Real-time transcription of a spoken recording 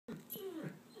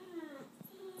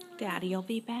Daddy'll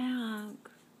be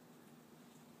back.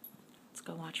 Let's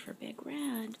go watch for Big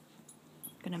Red.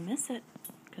 Gonna miss it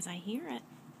because I hear it.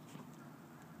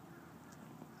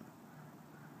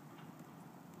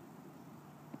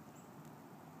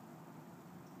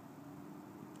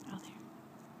 Oh, there.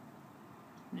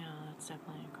 No, that's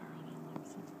definitely a car on a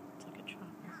Limson. It's like a chopper.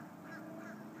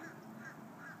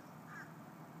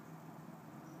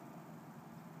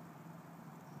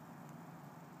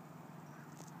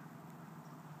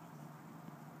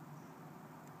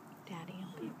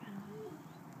 Daddy'll be back.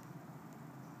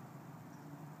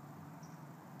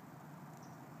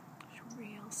 It's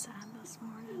real sad this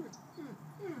morning.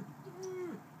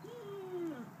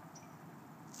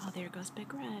 Oh, there goes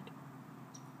Big Red.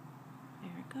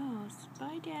 There it goes.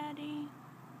 Bye, Daddy.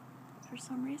 For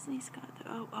some reason, he's got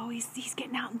the... he's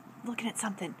getting out and looking at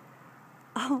something.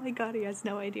 Oh my God, he has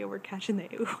no idea we're catching the...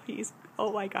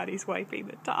 Oh my God, he's wiping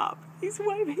the top. He's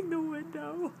wiping the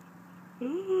window.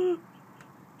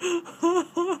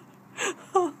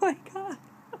 Oh my God.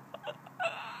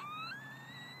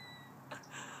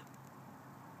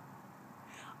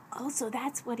 Oh, so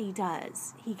that's what he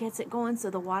does. He gets it going so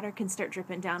the water can start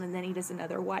dripping down, and then he does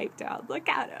another wipe down. Look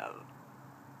at him.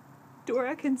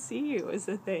 Dora can see you is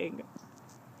the thing.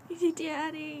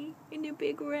 Daddy in the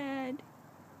Big Red.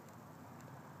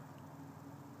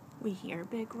 We hear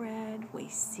Big Red. We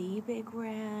see Big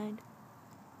Red.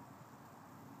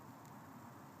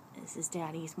 This is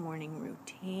Daddy's morning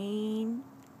routine.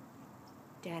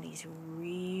 Daddy's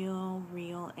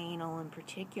real anal in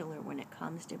particular when it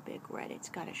comes to Big Red. It's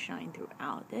got to shine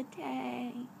throughout the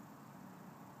day.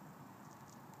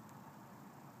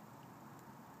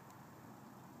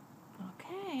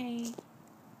 Okay.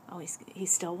 Oh,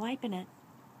 he's still wiping it.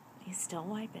 He's still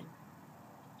wiping.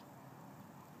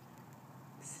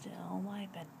 Still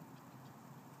wiping.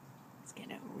 It's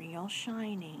getting it real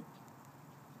shiny.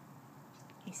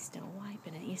 He's still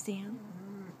wiping it. You see him?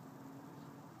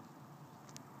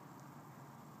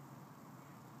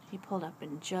 He pulled up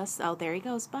and just... Oh, there he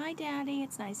goes. Bye, Daddy.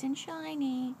 It's nice and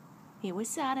shiny. He was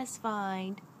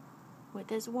satisfied with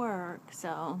his work,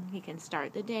 so he can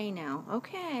start the day now.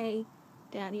 Okay.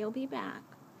 Daddy will be back.